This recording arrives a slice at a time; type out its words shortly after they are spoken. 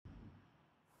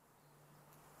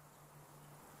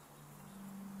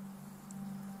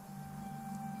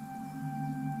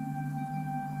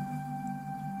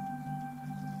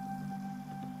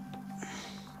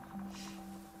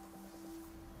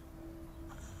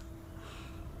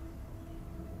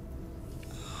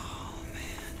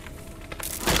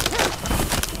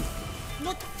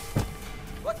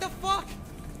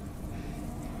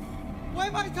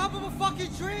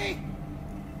fucking tree!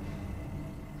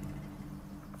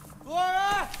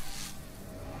 Laura!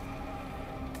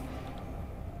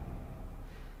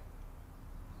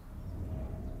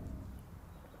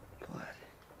 Blood.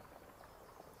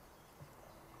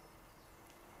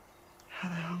 How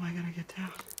the hell am I gonna get down?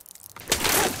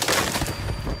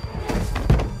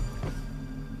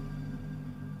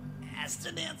 Asked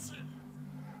an answer.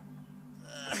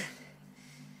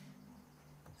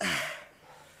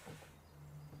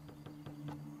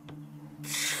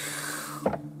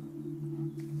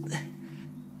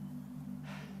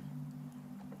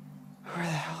 Where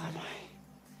the hell am I?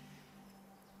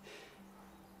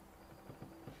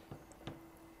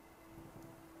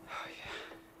 Oh, yeah.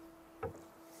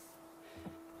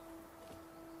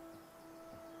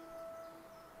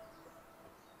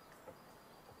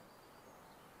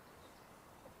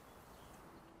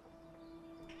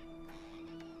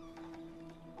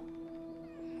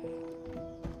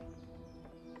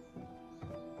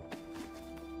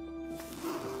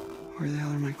 Where the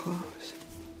hell are my clothes?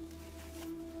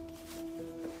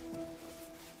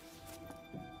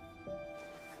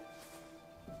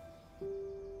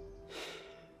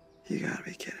 You gotta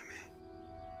be kidding me.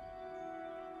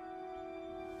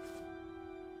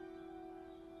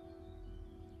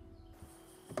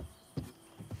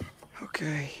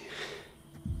 Okay.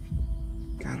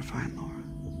 Gotta find Laura.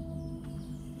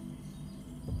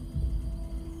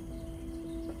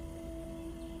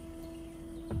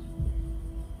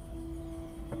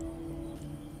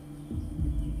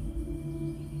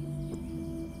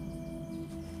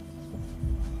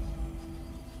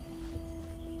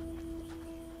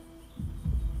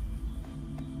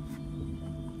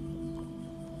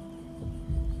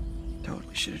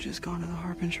 Totally should have just gone to the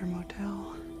Harbinger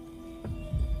Motel.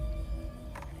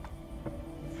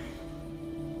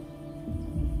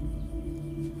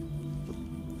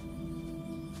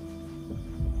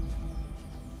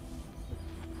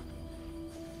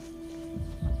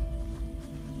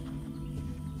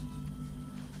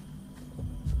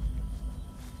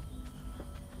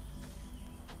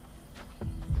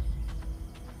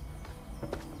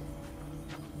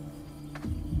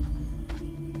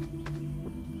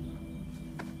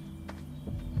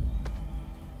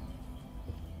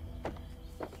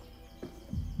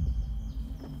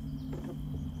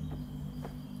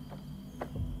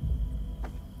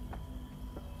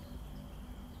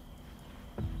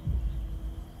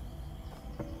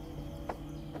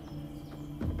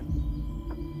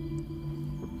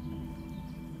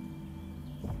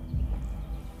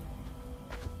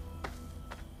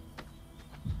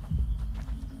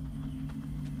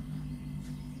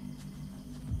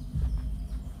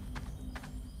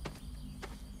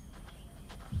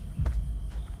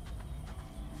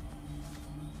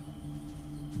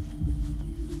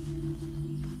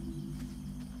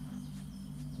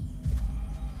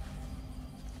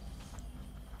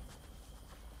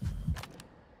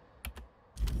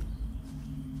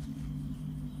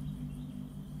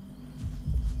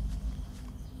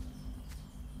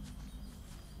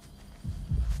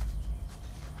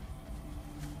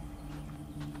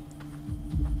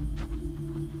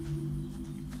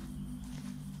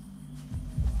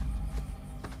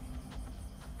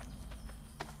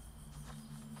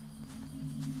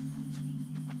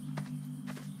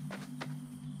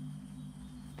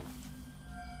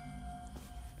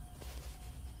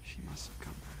 She must have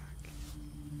come back.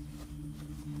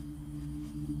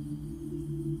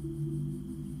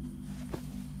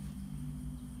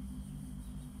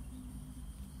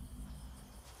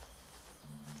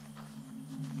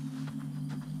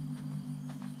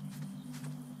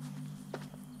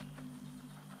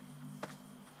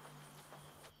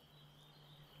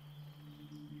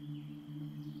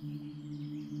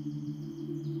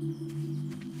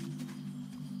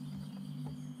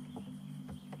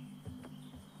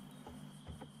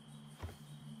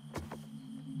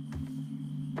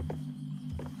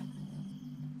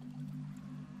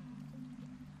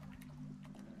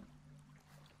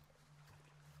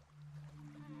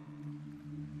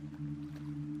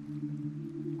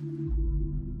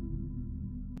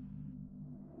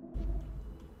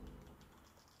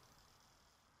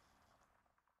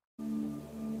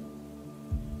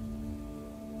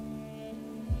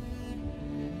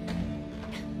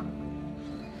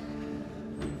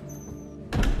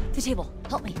 The table,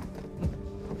 help me.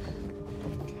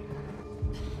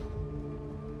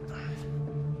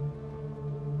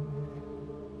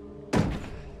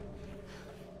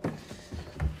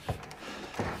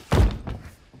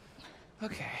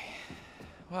 Okay.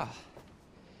 Well,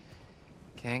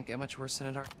 can't get much worse than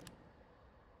a dark.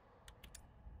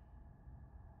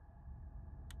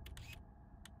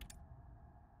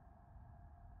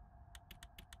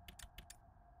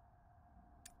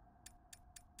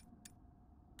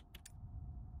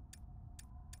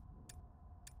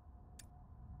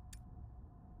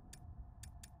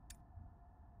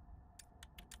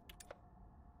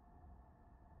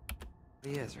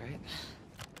 He is, right?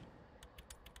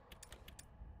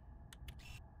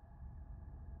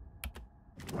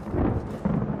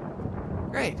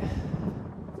 Great.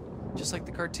 Just like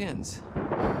the cartoons.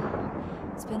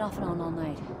 It's been off and on all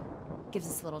night. Gives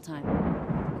us a little time.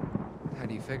 How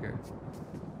do you figure?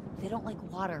 They don't like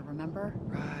water, remember?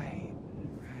 Right.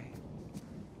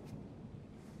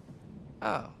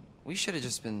 Oh, we should have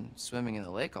just been swimming in the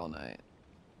lake all night.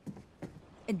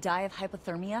 And die of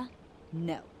hypothermia?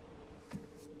 No.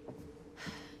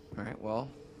 Alright, well,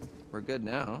 we're good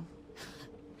now.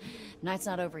 Night's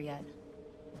not over yet.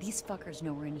 These fuckers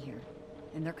know we're in here.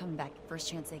 And they're coming back first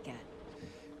chance they get.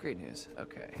 Great news.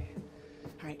 Okay.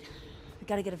 Alright, we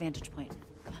gotta get a vantage point.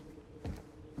 Come on.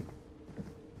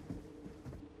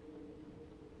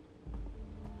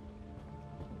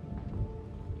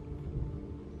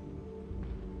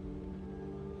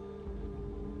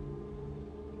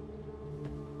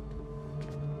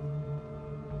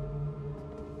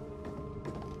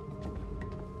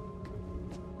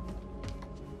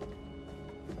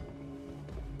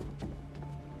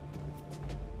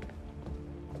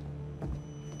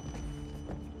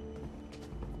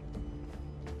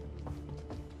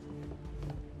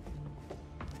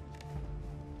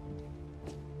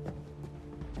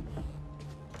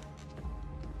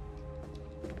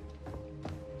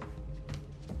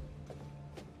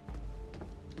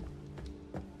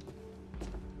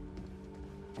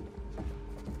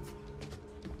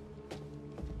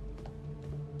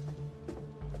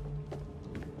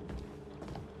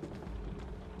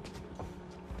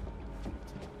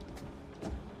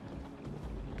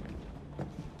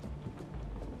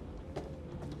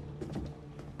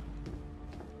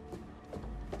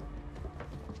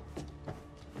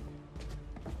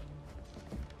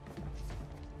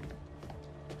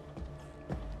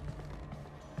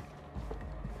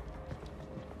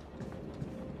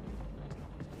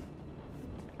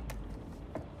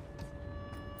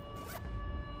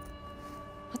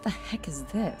 What the heck is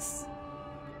this?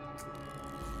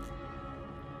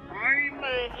 I'm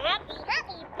a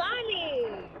happy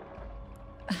bunny!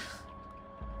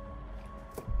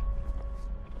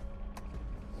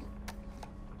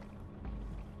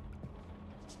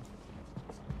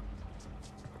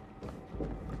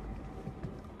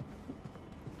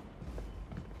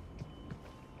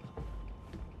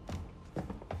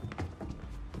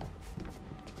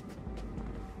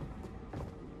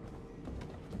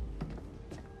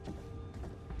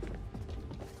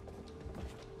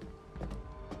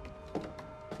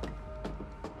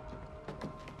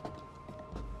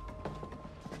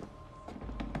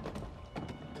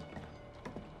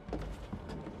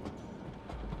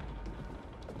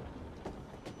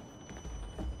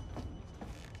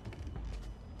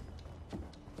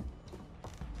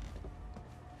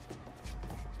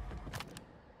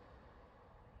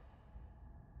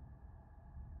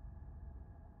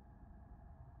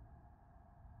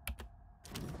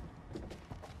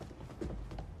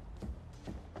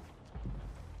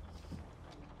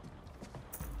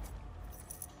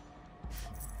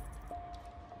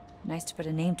 Nice to put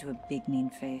a name to a big, mean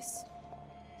face.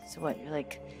 So what, you're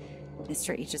like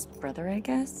Mr. H's brother, I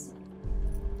guess?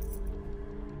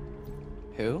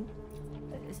 Who?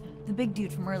 The big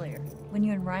dude from earlier, when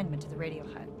you and Ryan went to the radio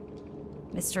hut.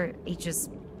 Mr. H's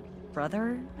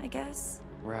brother, I guess?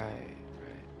 Right.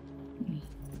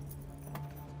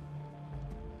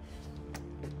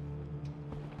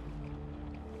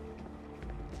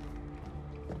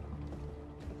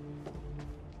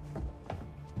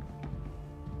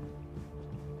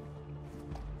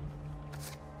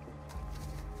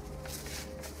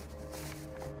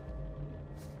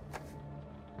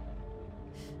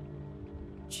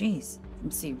 Jeez,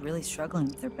 I'm see really struggling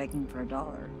if they're begging for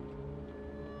 $1.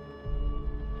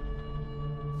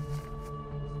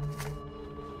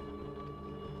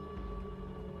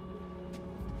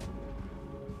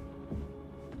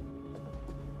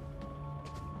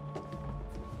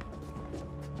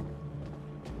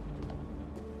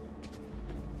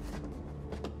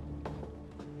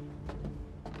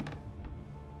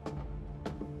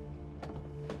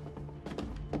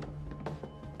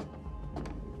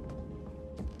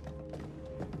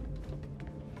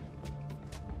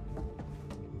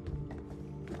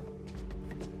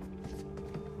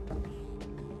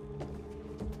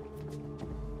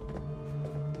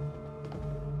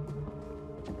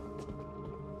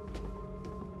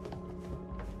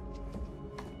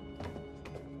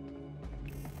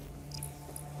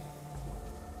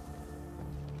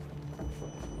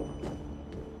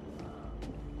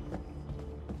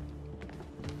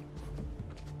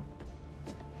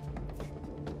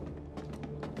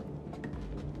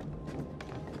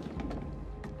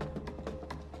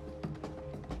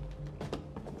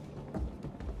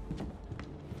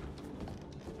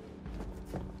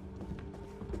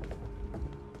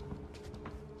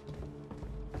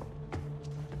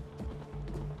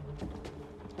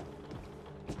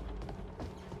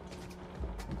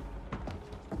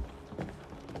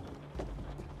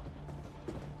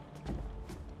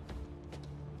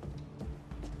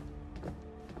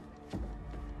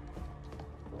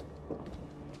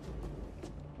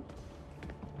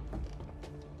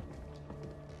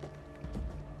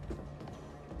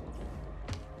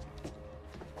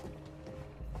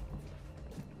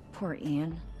 Poor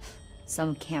Ian.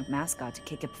 Some camp mascot to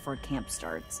kick it before camp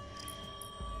starts.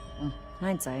 Well,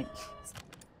 hindsight.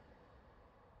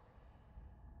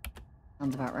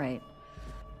 Sounds about right.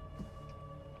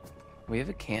 We have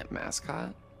a camp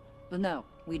mascot? But no,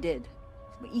 we did.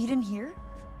 You didn't hear?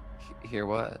 Hear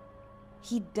what?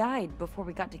 He died before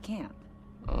we got to camp.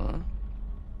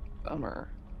 Bummer.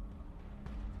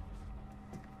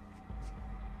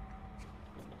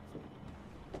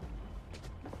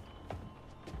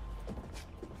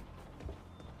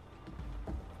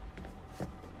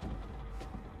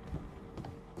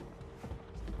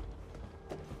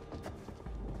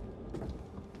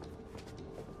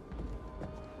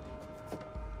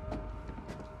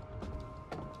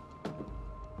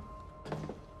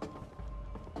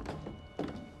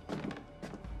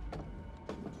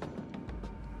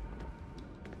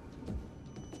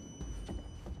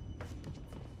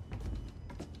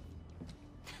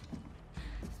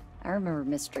 I remember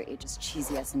Mr. H's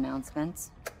cheesy-ass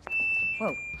announcements.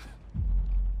 Whoa.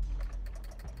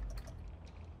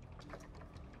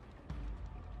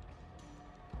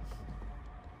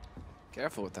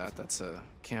 Careful with that, that's a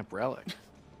camp relic.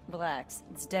 Relax,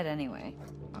 it's dead anyway.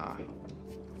 Ah.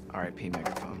 R.I.P.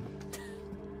 megaphone.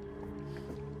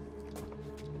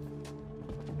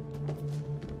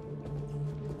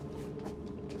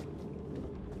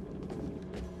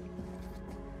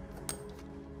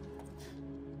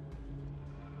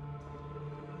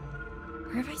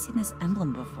 Where have I seen this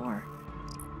emblem before?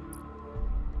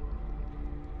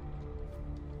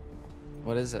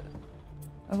 What is it?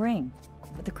 A ring,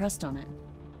 with a crest on it.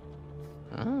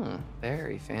 Oh,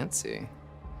 very fancy.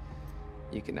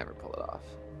 You can never pull it off.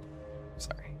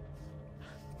 Sorry.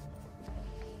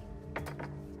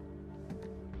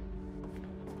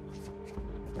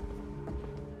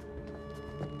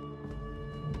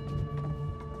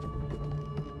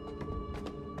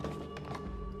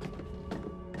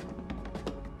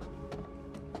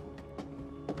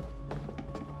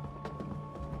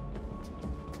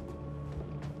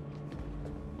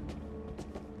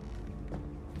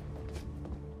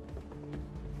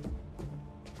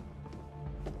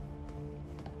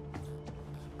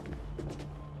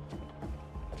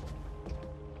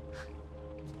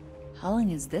 How long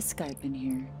has this guy been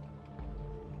here?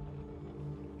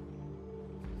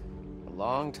 A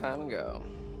long time ago.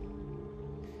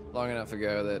 Long enough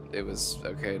ago that it was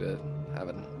okay to have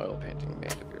an oil painting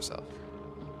made of yourself.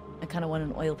 I kind of want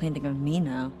an oil painting of me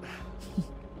now.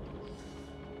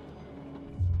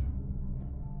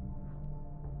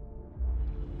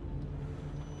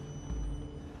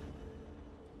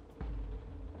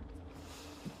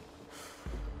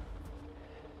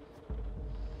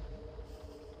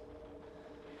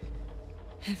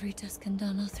 Every dusk and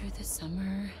dawn all through the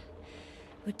summer.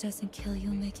 What doesn't kill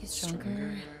you'll make you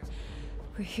stronger.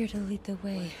 We're here to lead the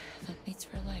way. Mates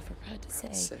for life, we're proud to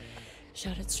say.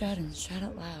 Shout it stroud and shout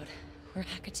it loud. We're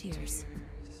hacketeers.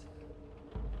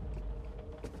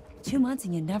 2 months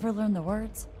and you never learn the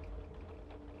words?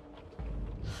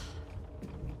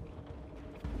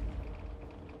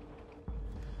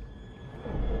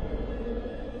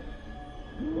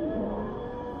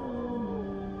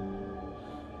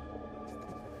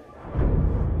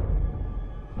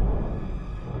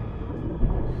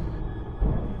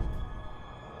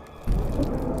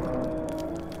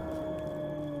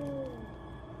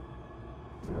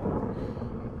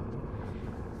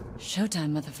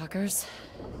 Showtime, motherfuckers.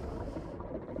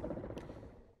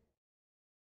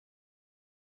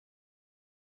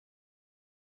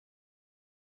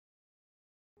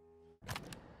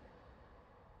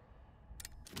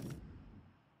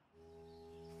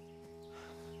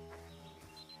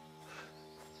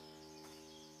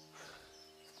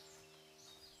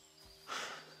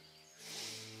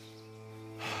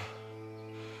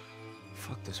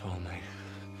 Fuck this whole night.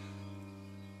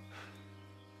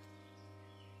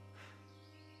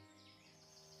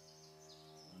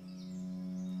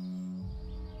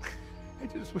 I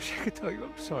just wish I could tell you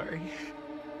I'm sorry.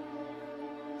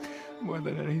 More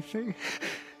than anything.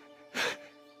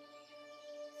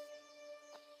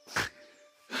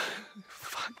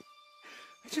 Fuck.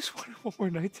 I just wanted one more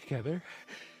night together.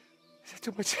 Is that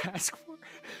too much to ask for?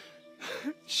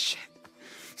 Shit.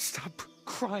 Stop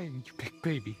crying, you big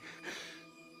baby.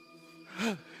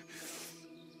 I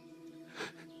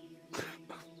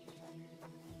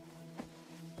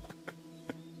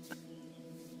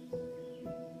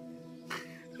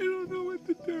don't know what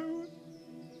to do.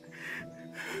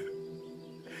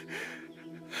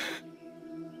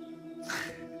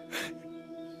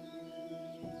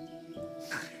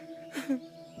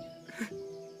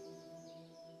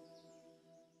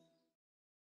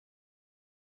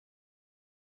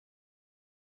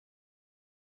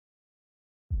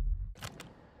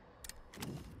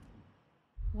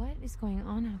 What is going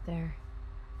on out there?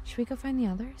 Should we go find the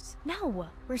others?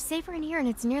 No, we're safer in here and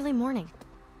it's nearly morning.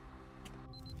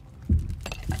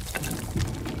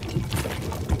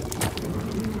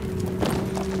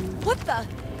 What the?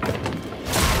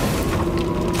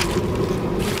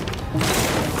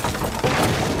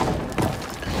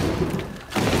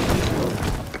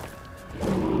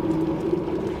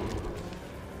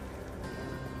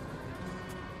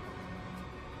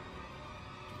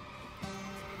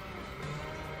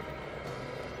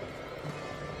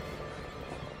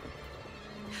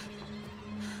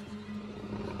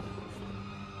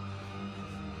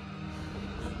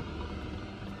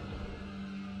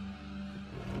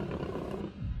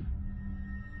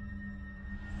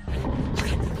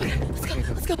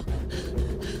 Let's go.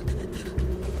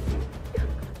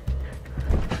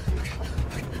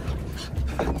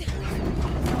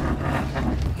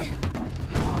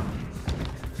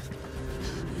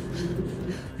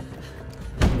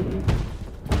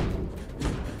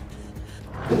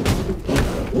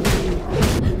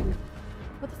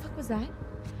 What the fuck was that?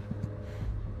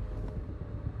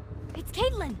 It's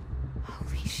Caitlin.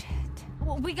 Holy shit.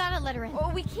 Well, we gotta let her in.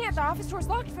 Oh, we can't. The office door's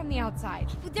locked from the outside.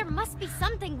 There must be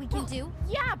something we can do.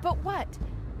 Yeah, but what?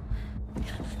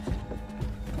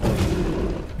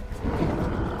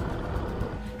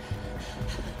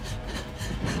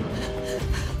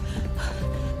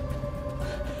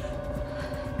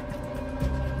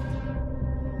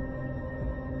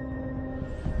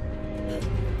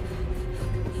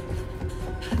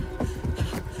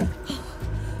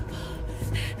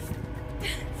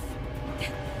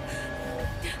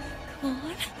 Come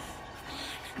on.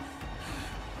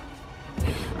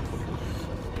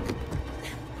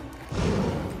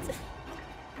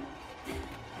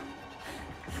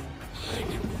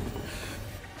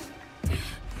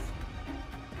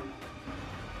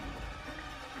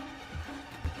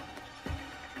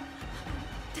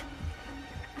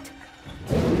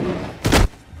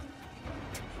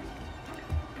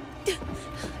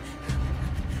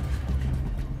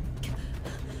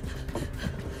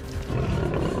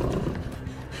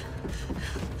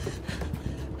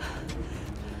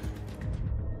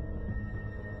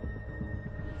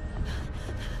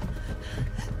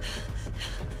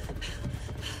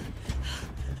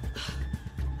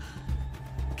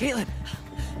 Caitlin!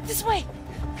 This way!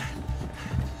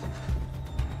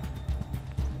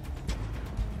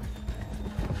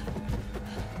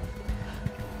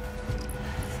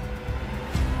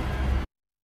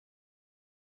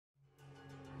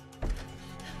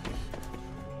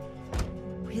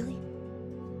 Really?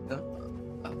 Okay.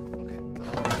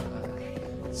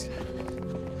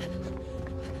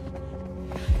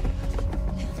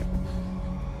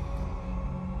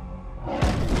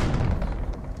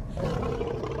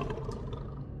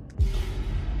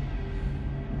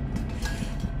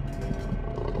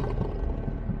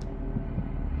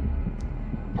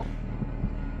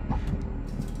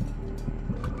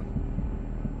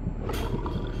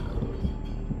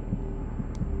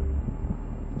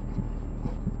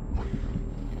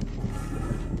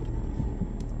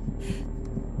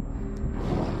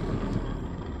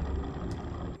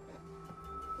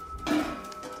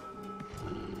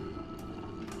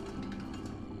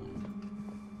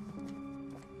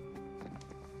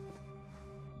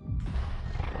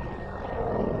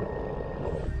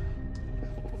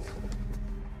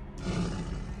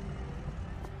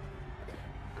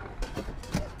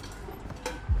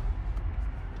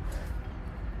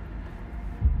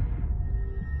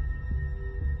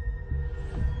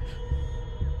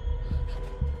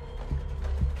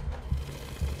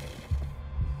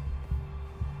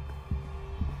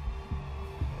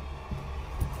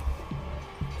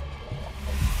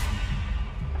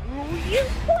 You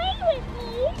play with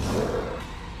me?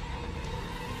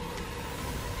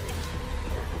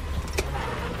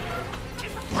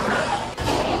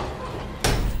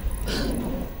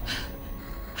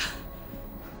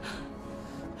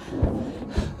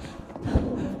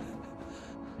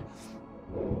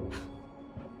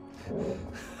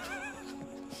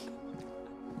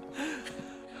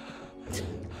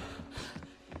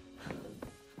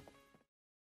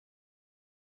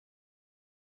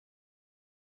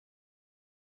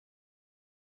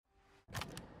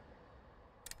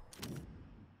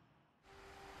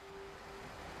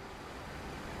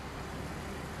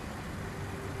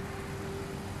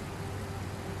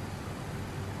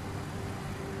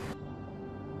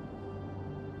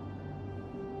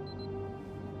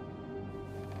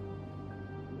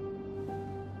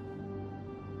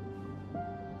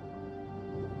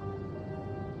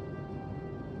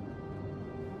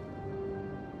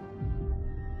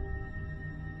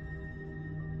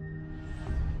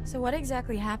 So what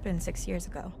exactly happened 6 years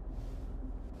ago?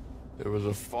 There was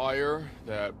a fire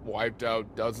that wiped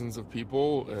out dozens of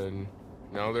people, and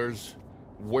now there's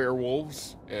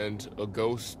werewolves and a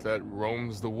ghost that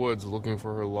roams the woods looking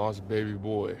for her lost baby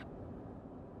boy.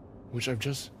 Which I've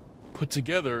just put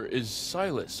together is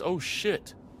Silas. Oh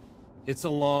shit. It's a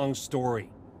long story.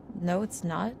 No, it's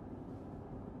not.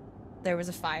 There was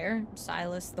a fire.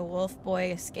 Silas the wolf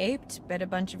boy escaped, bit a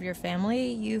bunch of your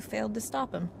family. You failed to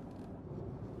stop him.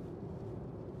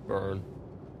 Burn.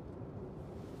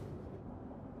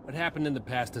 What happened in the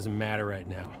past doesn't matter right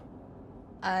now.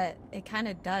 It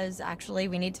kinda does, actually.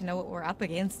 We need to know what we're up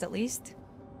against, at least.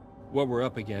 What we're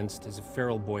up against is a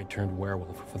feral boy turned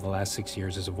werewolf who for the last 6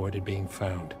 years has avoided being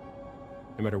found.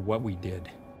 No matter what we did.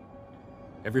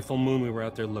 Every full moon we were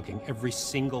out there looking. Every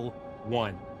single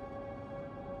one.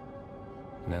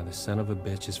 Now the son of a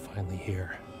bitch is finally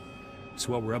here.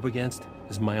 So what we're up against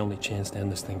is my only chance to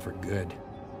end this thing for good.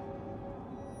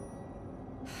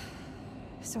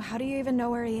 So how do you even know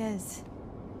where he is?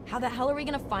 How the hell are we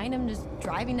gonna find him just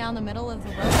driving down the middle of the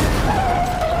road?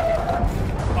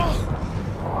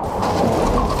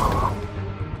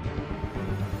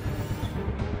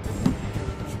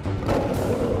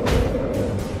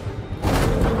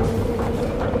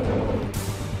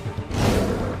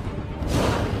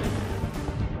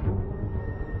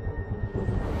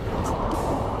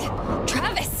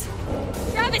 Travis!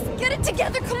 Travis, get it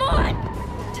together, come on!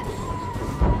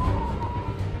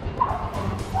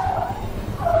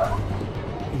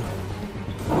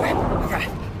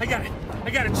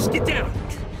 I got it, just get down!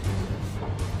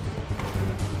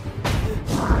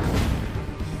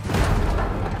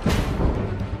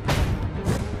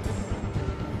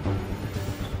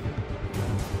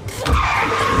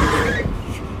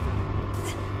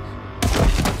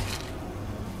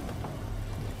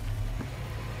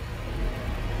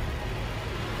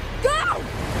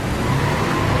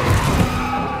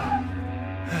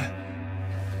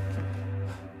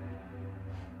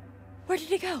 Where did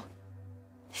he go?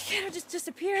 He can't have just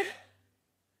disappeared.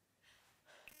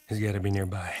 He's gotta be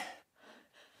nearby.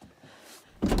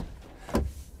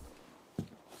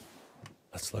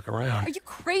 Let's look around. Are you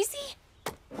crazy?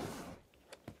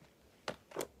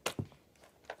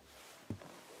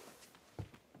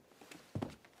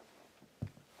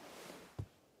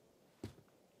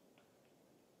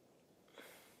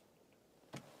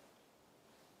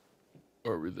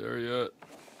 Are we there yet?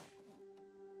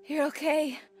 You're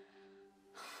okay.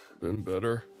 Been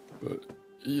better, but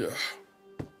yeah.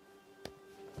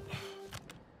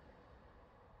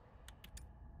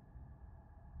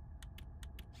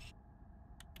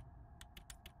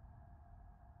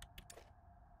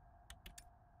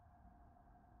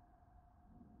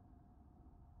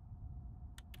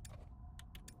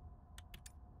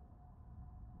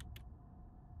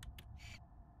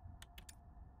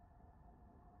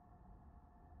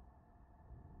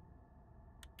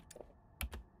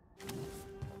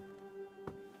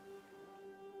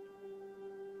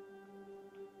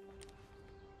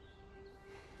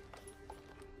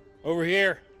 Over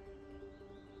here.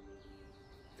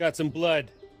 Got some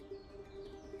blood.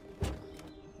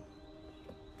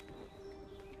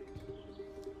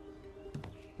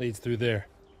 Leads through there.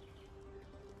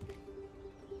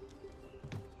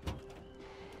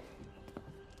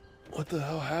 What the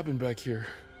hell happened back here?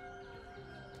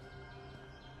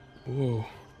 Whoa.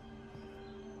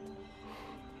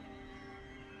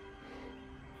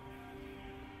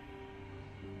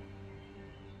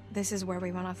 This is where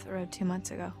we went off the road 2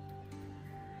 months ago.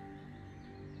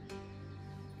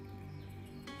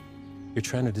 You're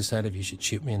trying to decide if you should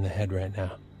shoot me in the head right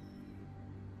now.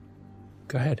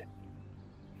 Go ahead.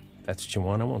 If that's what you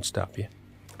want, I won't stop you.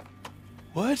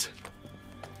 What?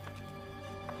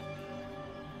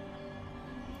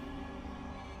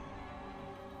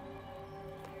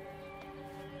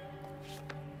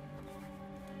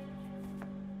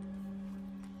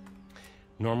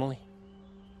 Normally,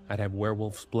 I'd have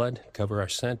werewolf's blood cover our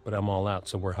scent, but I'm all out,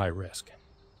 so we're high risk.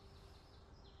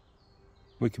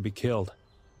 We could be killed.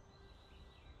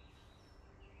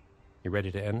 You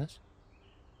ready to end this?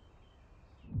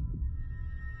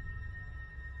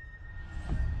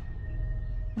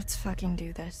 Let's fucking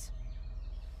do this.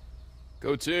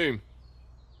 Go team.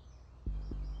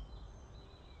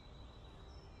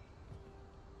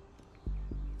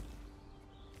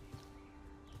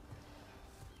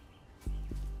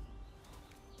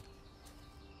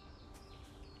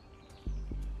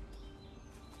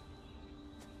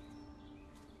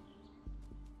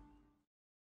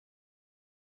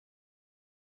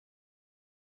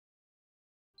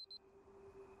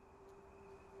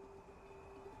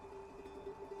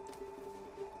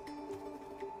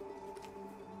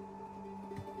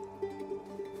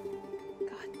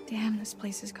 Damn, this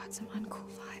place has got some uncool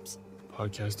vibes.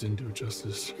 Podcast didn't do it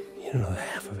justice. You don't know the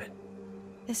half of it.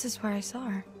 This is where I saw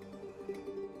her.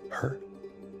 Her?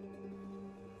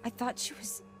 I thought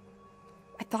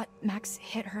Max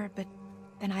hit her, but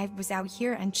then I was out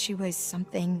here and she was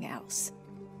something else.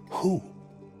 Who?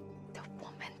 The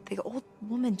woman. The old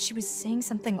woman. She was saying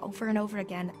something over and over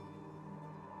again.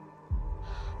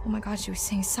 Oh my god, she was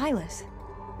saying Silas.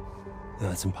 No,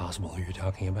 that's impossible who you're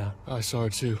talking about. I saw her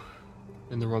too.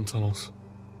 In the run tunnels.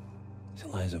 It's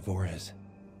Eliza Vorez.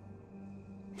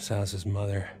 Silas's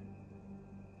mother.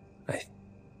 I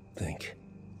think.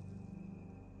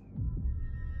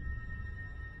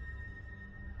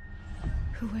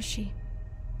 Who was she?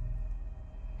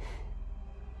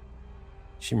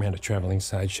 She ran a traveling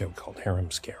sideshow called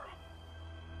Harem Scarum.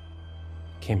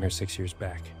 Came here 6 years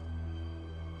back.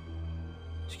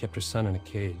 She kept her son in a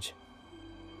cage.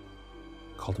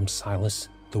 Called him Silas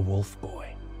the Wolf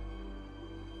Boy.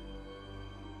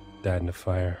 Died in a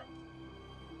fire.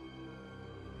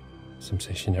 Some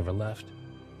say she never left.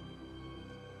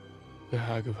 The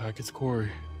Hag of Hackett's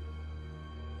Quarry.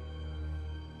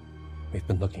 We've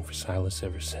been looking for Silas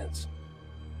ever since.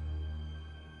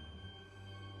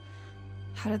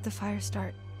 How did the fire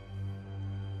start?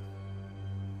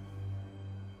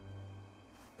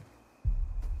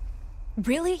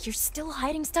 Really? You're still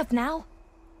hiding stuff now?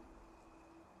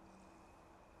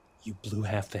 You blew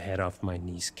half the head off my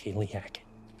niece, Kaylee Hackett.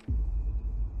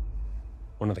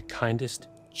 One of the kindest,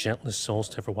 gentlest souls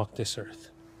to ever walk this earth.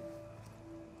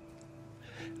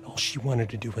 And all she wanted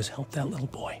to do was help that little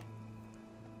boy.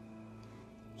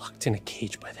 Locked in a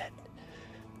cage by that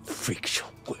freak show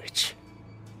witch.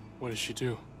 What did she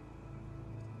do?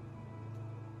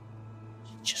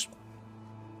 She just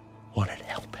wanted to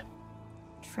help him.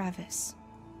 Travis.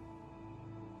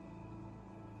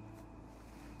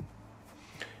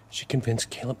 She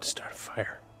convinced Caleb to start a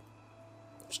fire.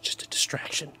 It was just a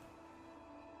distraction.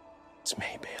 Some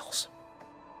hay bales.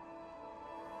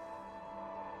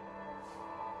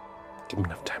 Give him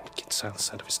enough time to get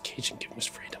Silas out of his cage and give him his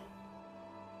freedom.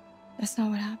 That's not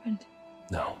what happened.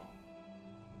 No.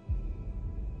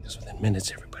 Because within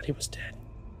minutes, everybody was dead.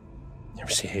 You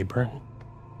ever see Hayburn?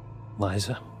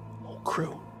 Liza? Whole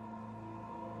crew.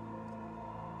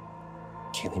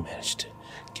 Kaylee managed to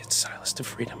get Silas to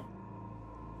freedom.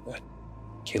 But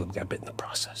Caleb got bit in the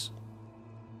process.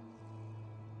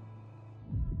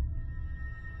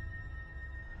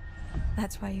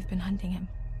 That's why you've been hunting him.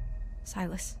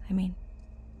 Silas, I mean.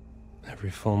 Every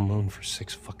full moon for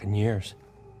 6 fucking years.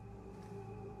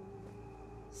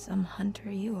 Some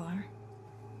hunter you are.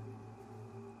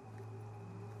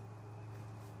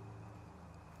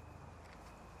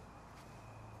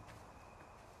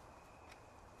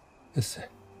 This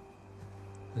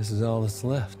is all that's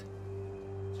left.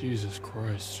 Jesus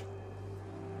Christ.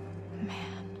 Man.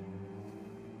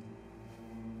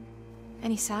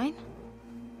 Any sign?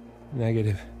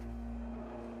 Negative.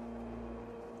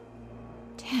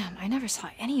 Damn, I never saw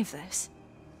any of this.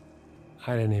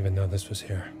 I didn't even know this was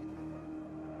here.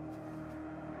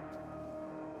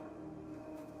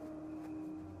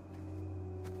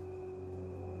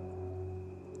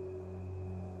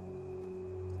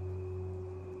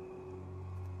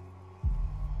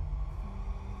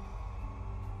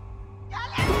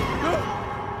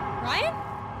 Ryan?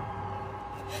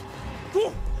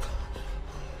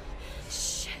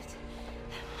 Shit.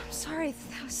 I'm sorry,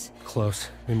 that was... Close.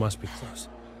 We must be close.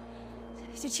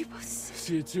 Did you both...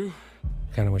 See it too?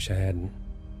 Kinda wish I hadn't.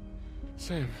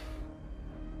 Same.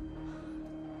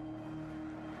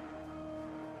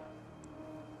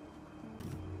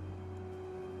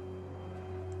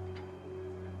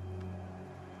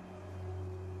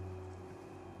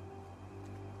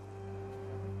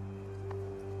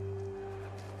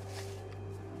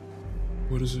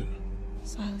 What is it?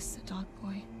 Silas the dog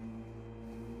boy.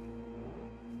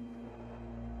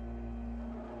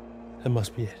 That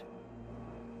must be it.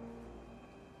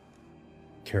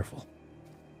 Careful.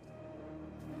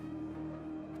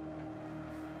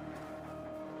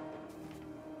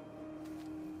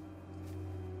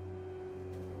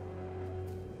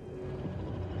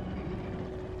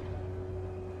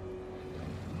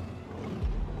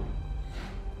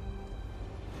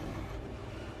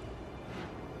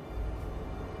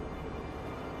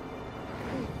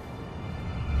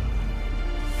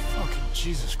 Fucking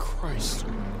Jesus Christ.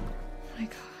 Oh my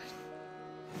god.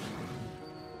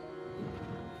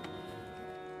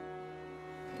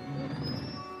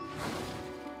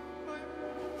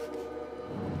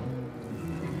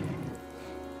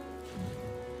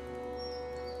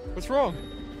 What's wrong?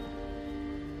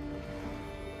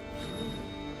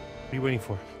 What are you waiting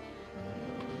for?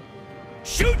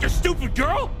 Shoot, you stupid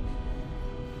girl!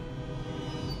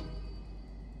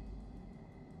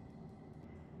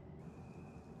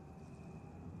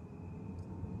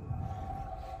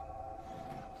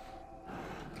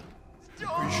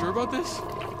 about this?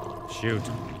 Shoot.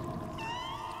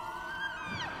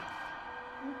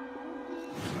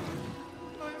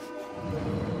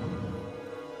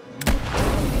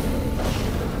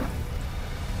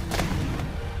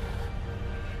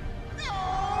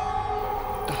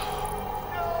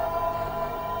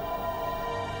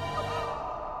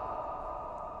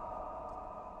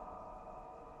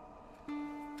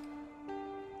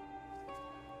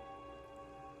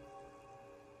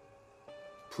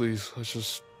 Please, let's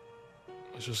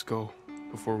just go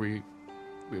before we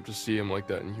have to see him like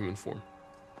that in human form.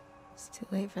 It's too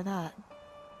late for that.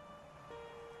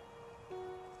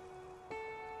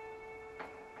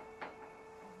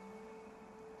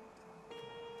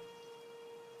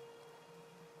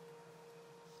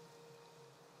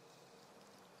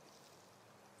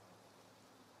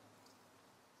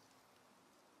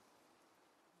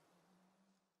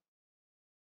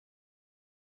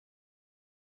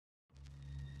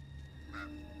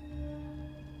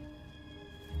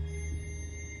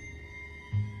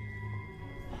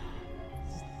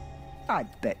 I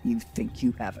bet you think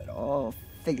you have it all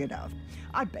figured out.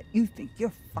 I bet you think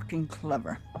you're fucking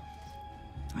clever.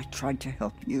 I tried to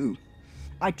help you.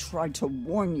 I tried to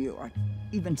warn you. I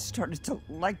even started to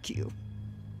like you.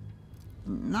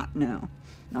 Not now.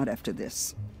 Not after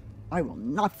this. I will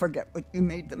not forget what you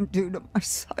made them do to my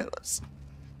Silas.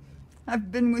 I've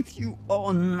been with you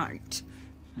all night,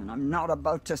 and I'm not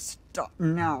about to stop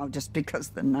now just because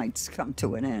the night's come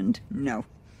to an end. No.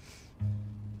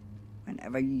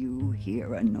 Whenever you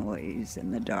hear a noise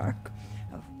in the dark,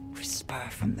 a whisper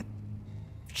from the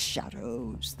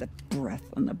shadows, the breath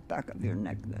on the back of your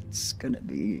neck, that's gonna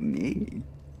be me.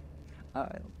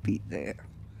 I'll be there.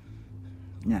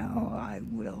 Now I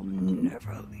will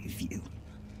never leave you.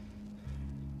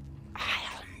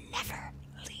 I'll never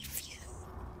leave you.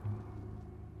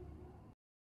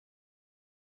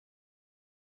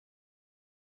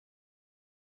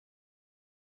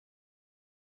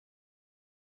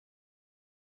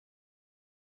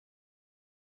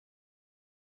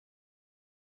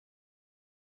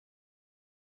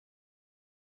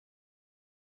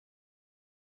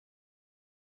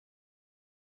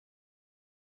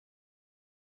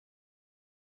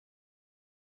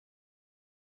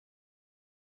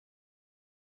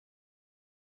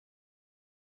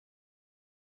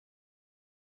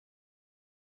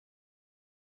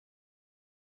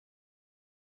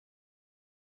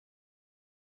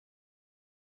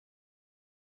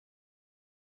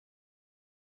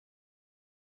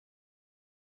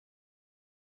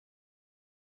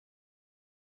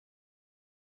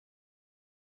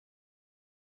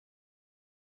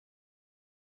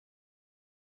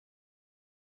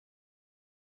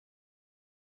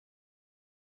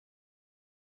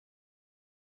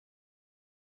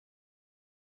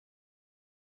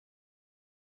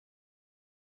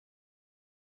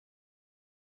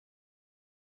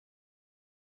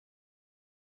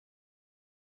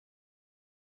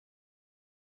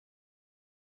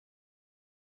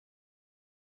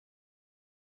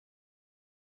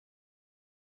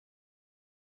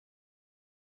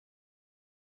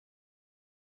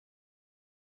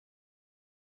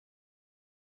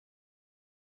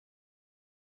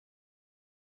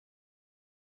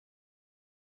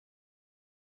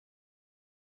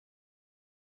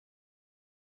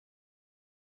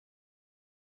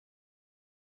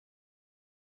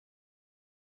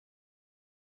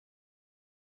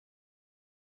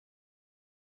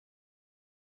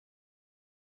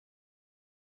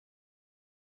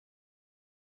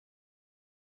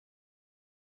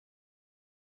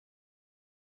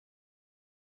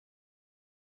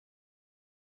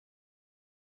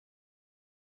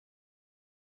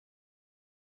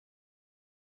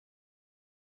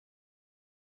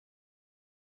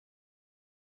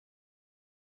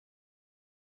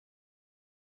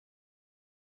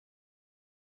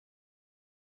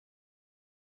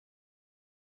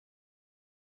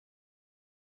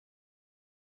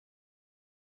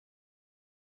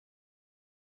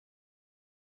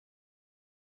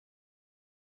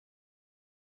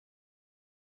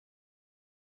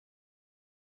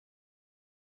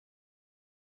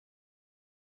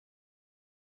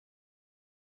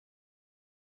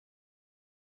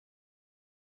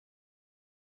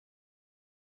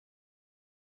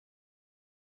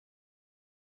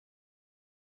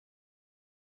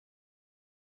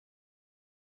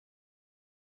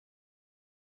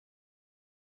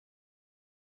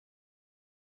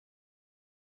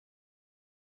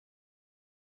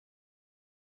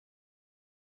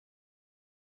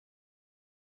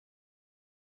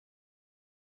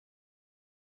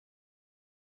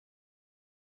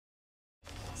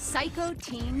 Psycho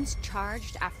teens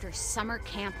charged after summer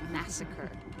camp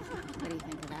massacre. What do you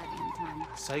think of that, Anton?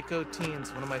 Psycho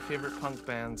Teens, one of my favorite punk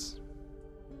bands.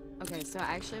 Okay, so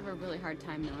I actually have a really hard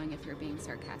time knowing if you're being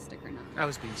sarcastic or not. I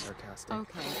was being sarcastic.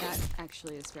 Okay, that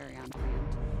actually is very on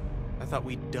brand. I thought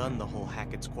we'd done the whole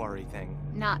Hackett's Quarry thing.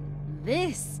 Not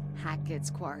this Hackett's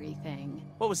Quarry thing.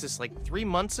 What was this, like 3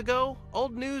 months ago?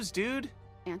 Old news, dude.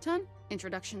 Anton,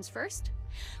 introductions first.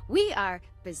 We are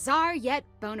Bizarre Yet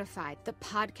Bonafide, the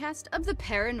podcast of the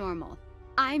paranormal.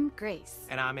 I'm Grace.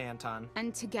 And I'm Anton.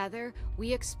 And together,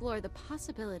 we explore the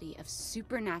possibility of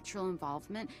supernatural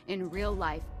involvement in real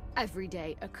life,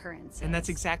 everyday occurrences. And that's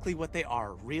exactly what they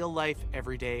are, real life,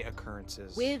 everyday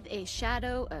occurrences. With a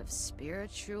shadow of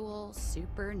spiritual,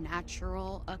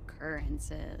 supernatural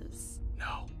occurrences.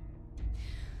 No.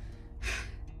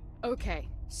 Okay,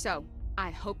 so I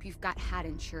hope you've got hat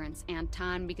insurance,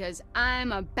 Anton, because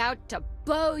I'm about to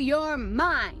blow your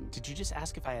mind. Did you just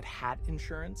ask if I had hat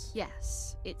insurance?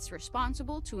 Yes, it's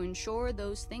responsible to insure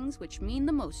those things which mean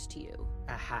the most to you.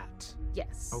 A hat.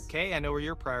 Yes. Okay, I know where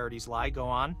your priorities lie. Go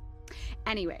on.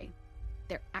 Anyway,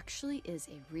 there actually is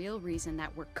a real reason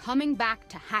that we're coming back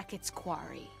to Hackett's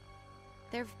Quarry.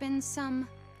 There've been some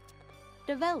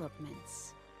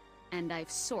developments, and I've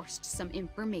sourced some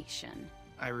information.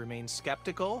 I remain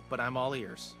skeptical, but I'm all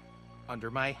ears. Under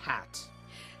my hat.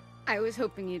 I was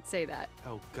hoping you'd say that.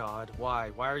 Oh God, why?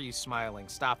 Why are you smiling?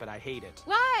 Stop it, I hate it.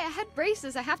 Why? I had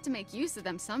braces. I have to make use of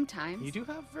them sometimes. You do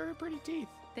have very pretty teeth.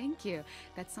 Thank you.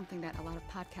 That's something that a lot of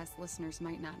podcast listeners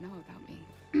might not know about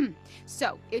me.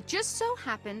 So, it just so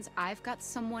happens I've got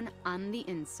someone on the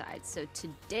inside. So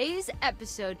today's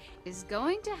episode is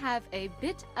going to have a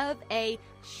bit of a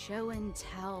show and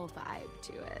tell vibe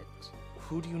to it.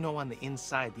 Who do you know on the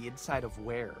inside? The inside of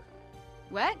where?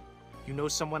 What? You know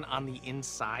someone on the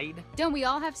inside? Don't we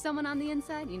all have someone on the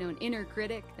inside? You know, an inner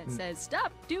critic that says,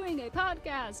 stop doing a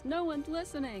podcast, no one's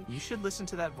listening. You should listen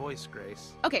to that voice,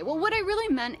 Grace. Okay, well, what I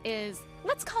really meant is,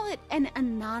 let's call it an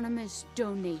anonymous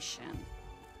donation.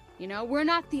 You know, we're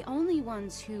not the only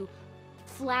ones who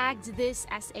flagged this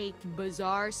as a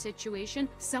bizarre situation.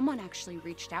 Someone actually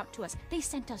reached out to us. They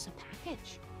sent us a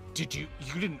package. Did you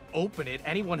didn't open it?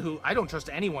 I don't trust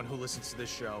anyone who listens to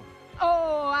this show.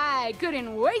 Oh, I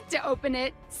couldn't wait to open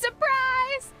it.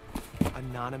 Surprise!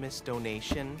 Anonymous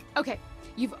donation? Okay,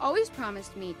 you've always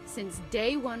promised me since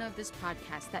day one of this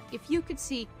podcast that if you could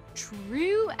see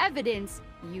true evidence,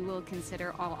 you will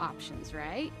consider all options,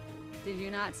 right? Did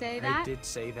you not say that? I did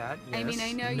say that, yes. I mean,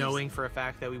 I know knowing for a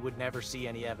fact that we would never see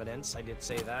any evidence, I did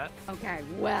say that. Okay,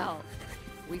 well,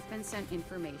 we've been sent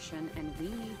information and we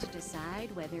need to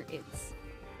decide whether it's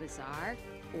bizarre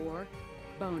or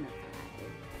bona fide.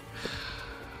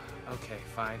 Okay,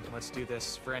 fine. Let's do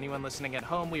this. For anyone listening at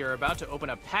home, we are about to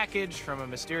open a package from a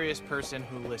mysterious person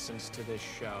who listens to this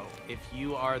show. If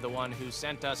you are the one who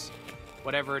sent us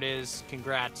whatever it is,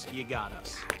 congrats, you got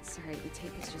us. Sorry, the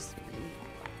tape is just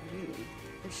really,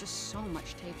 there's just so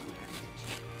much tape on the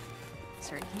package.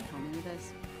 Sorry, can you help me with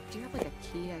this? Do you have like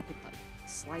a key I could like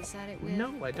slice at it with?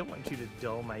 No, I don't want you to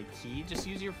dull my key. Just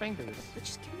use your fingers. But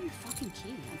just give me your fucking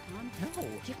key, Anton. No.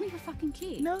 Give me your fucking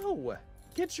key. No.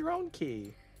 Get your own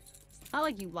key. It's not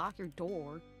like you lock your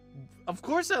door. Of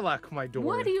course I lock my door.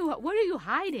 What are you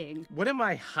hiding? What am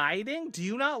I hiding? Do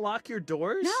you not lock your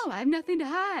doors? No, I have nothing to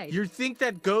hide. You think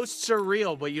that ghosts are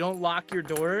real, but you don't lock your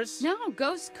doors? No,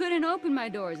 ghosts couldn't open my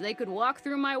doors. They could walk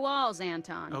through my walls,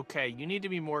 Anton. Okay, you need to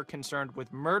be more concerned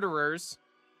with murderers.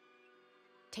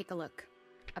 Take a look.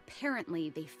 Apparently,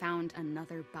 they found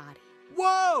another body.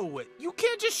 Whoa! You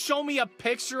can't just show me a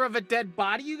picture of a dead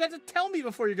body. You got to tell me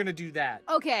before you're gonna do that.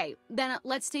 Okay, then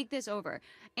let's take this over.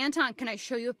 Anton, can I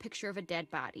show you a picture of a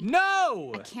dead body?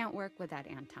 No! I can't work with that,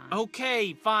 Anton.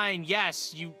 Okay, fine.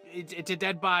 Yes, it's a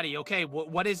dead body. Okay,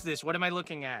 what is this? What am I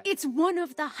looking at? It's one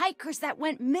of the hikers that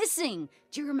went missing.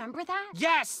 Do you remember that?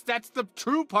 Yes, that's the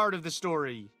true part of the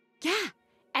story. Yeah.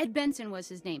 Ed Benson was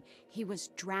his name. He was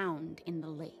drowned in the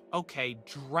lake. Okay,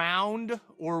 drowned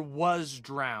or was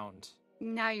drowned?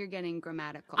 Now you're getting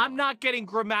grammatical. I'm not getting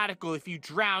grammatical. If you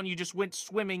drown, you just went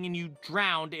swimming and you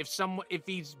drowned. If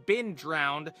he's been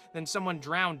drowned, then someone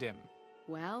drowned him.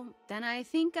 Well, then I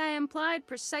think I implied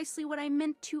precisely what I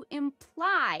meant to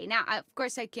imply. Now, of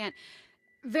course, I can't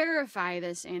verify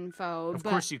this info, Of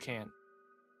but... course you can't.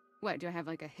 What, do I have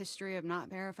like a history of not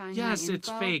verifying Yes, my it's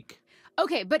info? fake.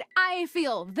 Okay, but I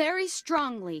feel very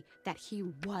strongly that he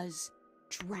was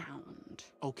drowned.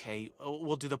 Okay,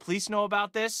 well, do the police know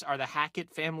about this? Are the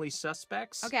Hackett family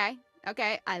suspects? Okay,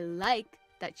 I like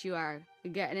that you are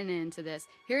getting into this.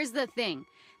 Here's the thing.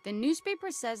 The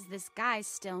newspaper says this guy's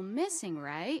still missing,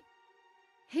 right?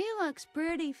 He looks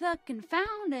pretty fucking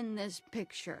found in this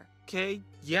picture. Okay,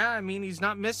 yeah, I mean, he's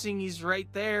not missing, he's right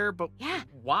there, but Yeah.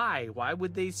 why? Why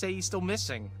would they say he's still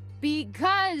missing?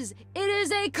 Because it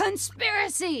is a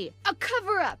conspiracy! A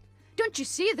cover-up! Don't you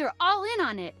see? They're all in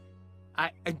on it.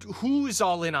 Who is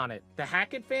all in on it? The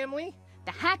Hackett family?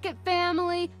 The Hackett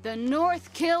family, the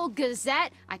North Kill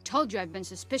Gazette. I told you I've been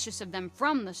suspicious of them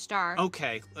from the start.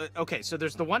 Okay, so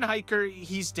there's the one hiker,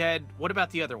 he's dead. What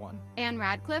about the other one? Anne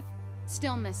Radcliffe,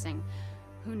 still missing.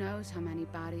 Who knows how many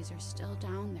bodies are still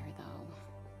down there,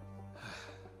 though.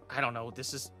 I don't know,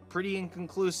 this is pretty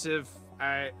inconclusive.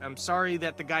 I'm sorry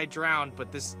that the guy drowned,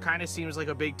 but this kind of seems like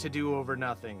a big to-do over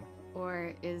nothing.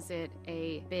 Or is it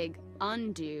a big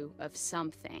undo of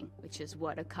something, which is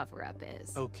what a cover-up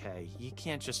is? Okay, you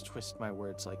can't just twist my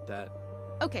words like that.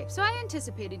 Okay, so I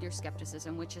anticipated your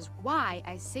skepticism, which is why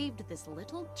I saved this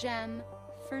little gem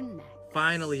for next.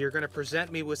 Finally, you're gonna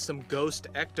present me with some ghost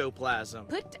ectoplasm.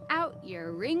 Put out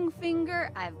your ring finger.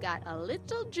 I've got a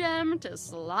little gem to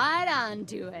slide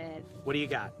onto it. What do you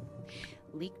got?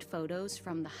 Leaked photos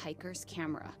from the hiker's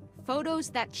camera. Photos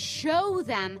that show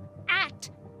them at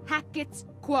Hackett's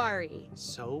Quarry.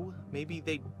 So, maybe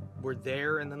they were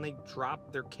there and then they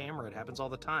dropped their camera. It happens all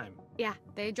the time. Yeah,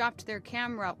 they dropped their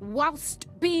camera whilst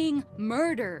being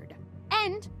murdered.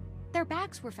 And their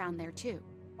bags were found there too.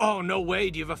 Oh, no way.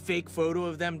 Do you have a fake photo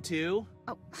of them too?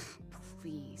 Oh,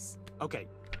 please. Okay,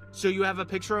 so you have a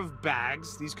picture of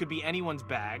bags. These could be anyone's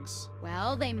bags.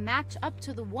 Well, they match up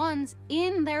to the ones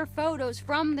in their photos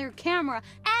from their camera,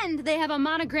 and they have a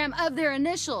monogram of their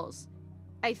initials.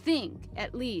 I think,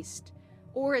 at least.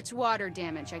 Or it's water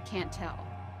damage, I can't tell.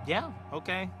 Yeah,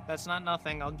 okay. That's not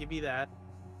nothing. I'll give you that.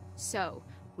 So,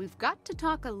 we've got to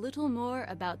talk a little more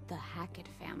about the Hackett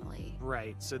family.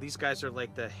 Right, so these guys are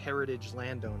like the heritage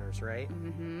landowners, right?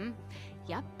 Mm-hmm.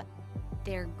 Yep.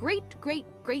 Their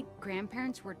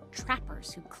great-great-great-grandparents were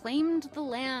trappers who claimed the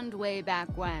land way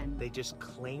back when. They just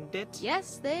claimed it?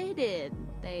 Yes, they did.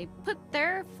 They put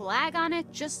their flag on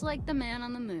it just like the man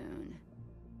on the moon.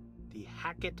 The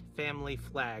Hackett family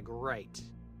flag, right.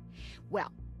 Well,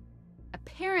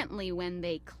 apparently when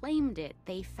they claimed it,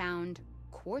 they found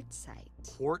quartzite.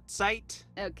 Quartzite?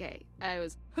 Okay, I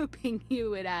was hoping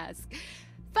you would ask.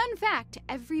 Fun fact,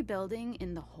 every building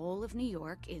in the whole of New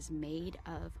York is made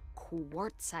of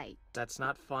quartzite. That's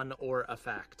not fun or a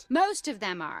fact. Most of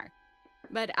them are,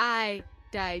 but I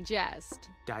digest.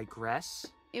 Digress?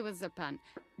 It was a pun.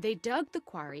 They dug the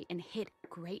quarry and hit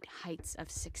great heights of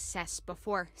success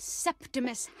before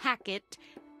Septimus Hackett,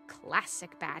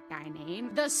 classic bad guy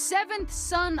name, the seventh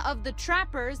son of the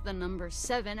trappers, the number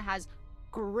 7, has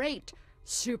great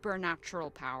supernatural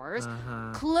powers,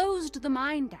 closed the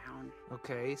mine down.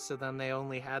 Okay, so then they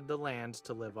only had the land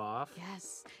to live off.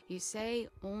 Yes, you say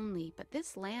only, but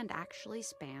this land actually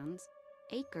spans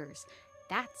acres.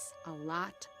 That's a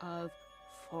lot of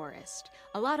forest,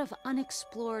 a lot of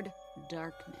unexplored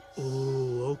darkness.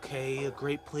 Ooh, okay, a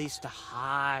great place to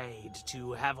hide,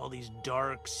 to have all these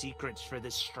dark secrets for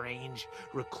this strange,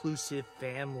 reclusive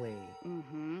family.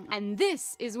 And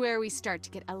this is where we start to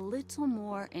get a little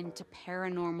more into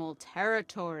paranormal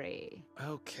territory.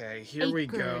 Okay, here we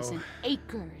go. Acres and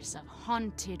acres of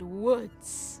haunted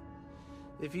woods.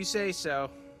 If you say so.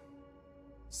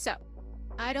 So,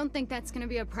 I don't think that's gonna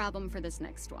be a problem for this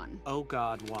next one. Oh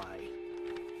God, why?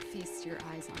 Feast your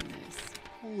eyes on this.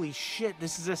 Holy shit,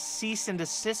 this is a cease and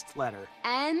desist letter.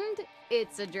 And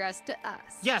it's addressed to us.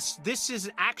 Yes, this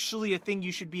is actually a thing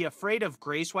you should be afraid of,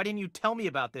 Grace. Why didn't you tell me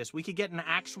about this? We could get in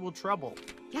actual trouble.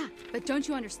 Yeah, but don't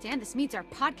you understand? This means our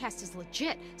podcast is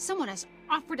legit. Someone has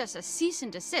offered us a cease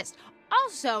and desist.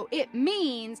 Also, it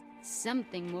means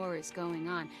something more is going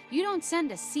on. You don't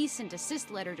send a cease and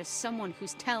desist letter to someone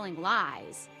who's telling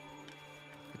lies.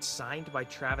 It's signed by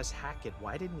Travis Hackett.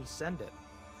 Why didn't he send it?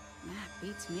 That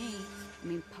beats me. I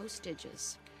mean,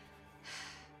 postages.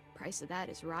 Price of that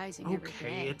is rising every day.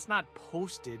 Okay, it's not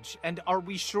postage. And are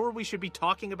we sure we should be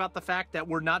talking about the fact that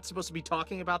we're not supposed to be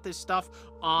talking about this stuff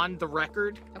on the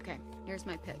record? Okay, here's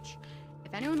my pitch.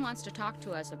 If anyone wants to talk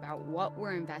to us about what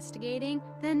we're investigating,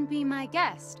 then be my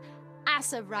guest.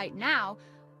 As of right now,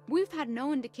 we've had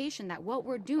no indication that what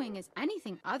we're doing is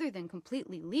anything other than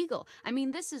completely legal. I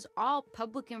mean, this is all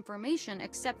public information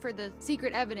except for the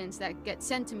secret evidence that gets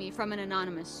sent to me from an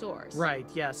anonymous source. Right,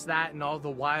 yes, that and all the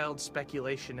wild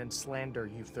speculation and slander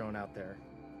you've thrown out there.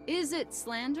 Is it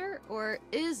slander or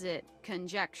is it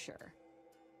conjecture?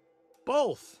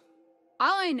 Both.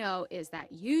 All I know is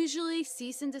that usually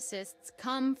cease and desists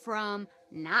come from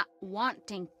not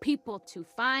wanting people to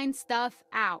find stuff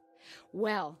out.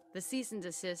 Well, the cease and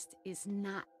desist is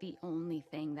not the only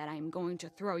thing that I'm going to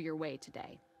throw your way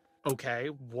today. Okay,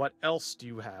 what else do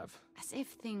you have? As if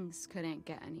things couldn't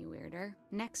get any weirder.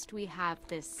 Next, we have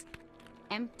this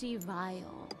empty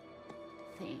vial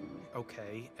thing.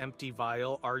 Okay, empty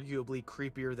vial, arguably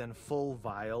creepier than full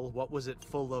vial. What was it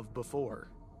full of before?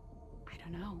 I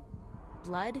don't know.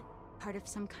 Blood? Part of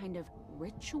some kind of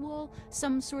ritual?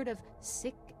 Some sort of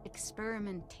sick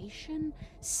experimentation?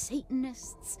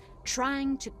 Satanists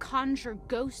trying to conjure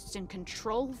ghosts and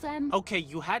control them? Okay,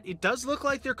 it does look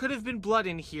like there could have been blood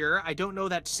in here. I don't know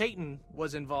that Satan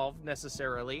was involved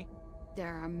necessarily.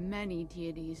 There are many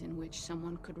deities in which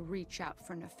someone could reach out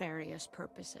for nefarious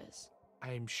purposes.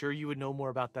 I'm sure you would know more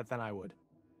about that than I would.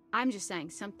 I'm just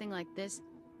saying, something like this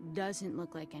doesn't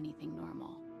look like anything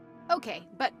normal. Okay,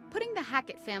 but putting the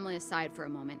Hackett family aside for a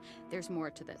moment, there's more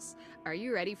to this. Are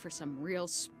you ready for some real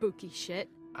spooky shit?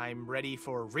 I'm ready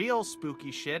for real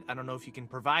spooky shit. I don't know if you can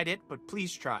provide it, but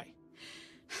please try.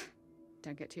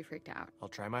 Don't get too freaked out. I'll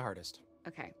try my hardest.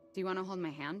 Okay, do you want to hold my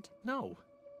hand? No.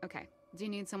 Okay, do you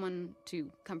need someone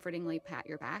to comfortingly pat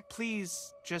your back?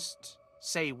 Please, just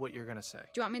say what you're gonna say.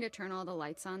 Do you want me to turn all the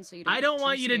lights on so you don't I get don't too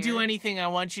want you to do scared? anything. I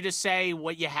want you to say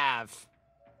what you have.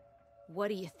 What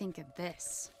do you think of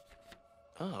this?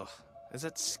 Oh, is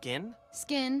that skin?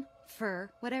 Skin, fur,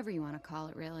 whatever you want to call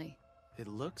it, really. It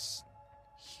looks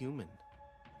human.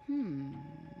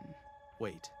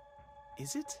 Wait,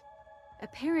 is it?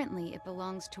 Apparently, it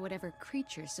belongs to whatever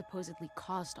creature supposedly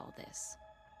caused all this.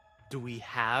 Do we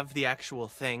have the actual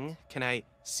thing? Can I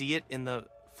see it in the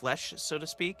flesh, so to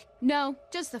speak? No,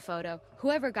 just the photo.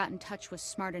 Whoever got in touch was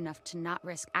smart enough to not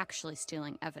risk actually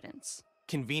stealing evidence.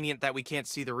 Convenient that we can't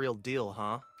see the real deal,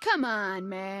 huh? Come on,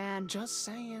 man. Just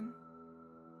saying.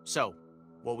 So,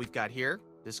 what we've got here,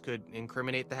 this could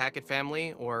incriminate the Hackett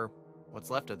family, or what's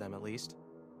left of them at least.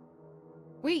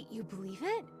 Wait, you believe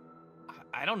it?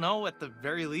 I don't know, at the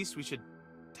very least we should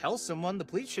tell someone. The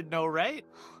police should know, right?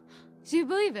 So you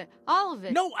believe it? All of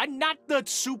it? No, I'm not the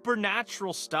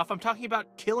supernatural stuff. I'm talking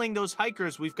about killing those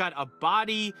hikers. We've got a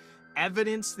body,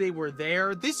 evidence they were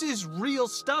there. This is real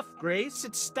stuff, Grace.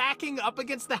 It's stacking up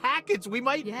against the Hacketts. We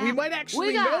might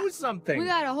actually know something. We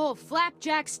got a whole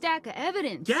flapjack stack of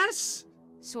evidence. Yes.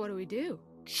 So what do we do?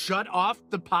 Shut off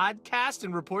the podcast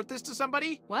and report this to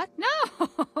somebody? What?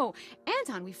 No!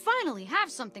 Anton, we finally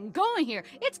have something going here.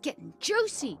 It's getting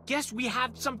juicy. Yes, we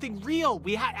have something real.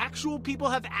 Actual people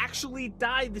have actually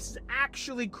died. This is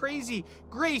actually crazy.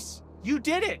 Grace, you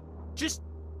did it. Just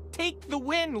take the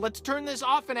win. Let's turn this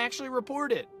off and actually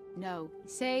report it. No,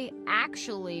 say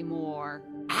actually more.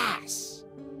 Ass.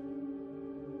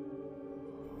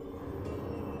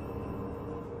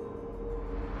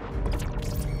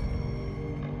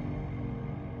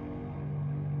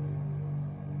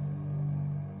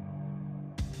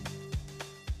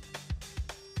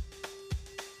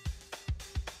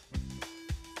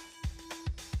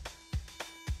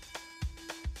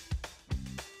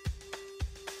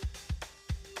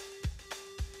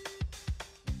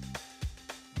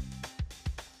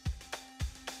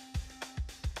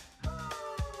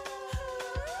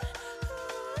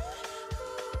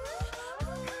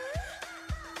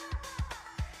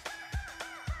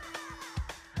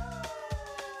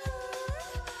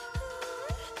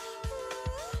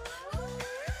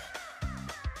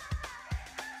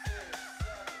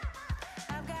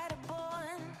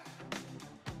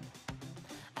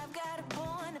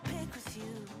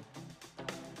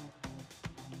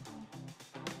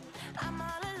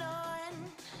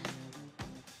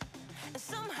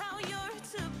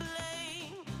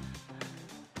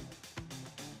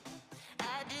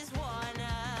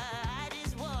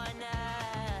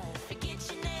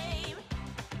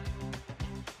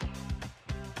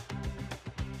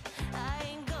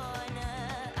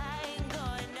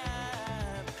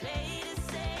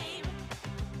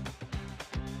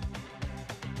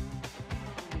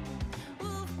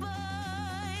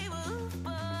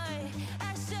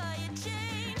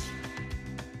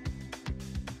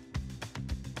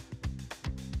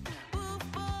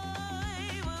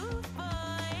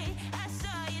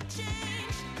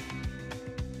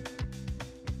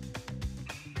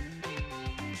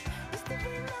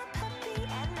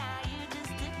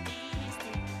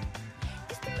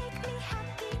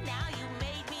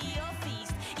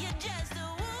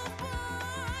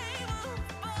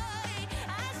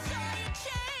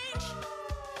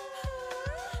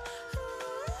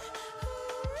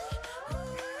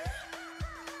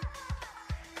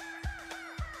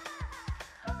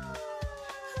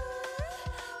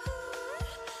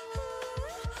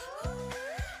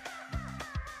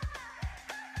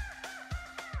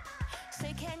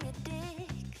 Say,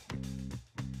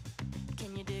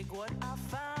 can you dig what I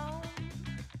found?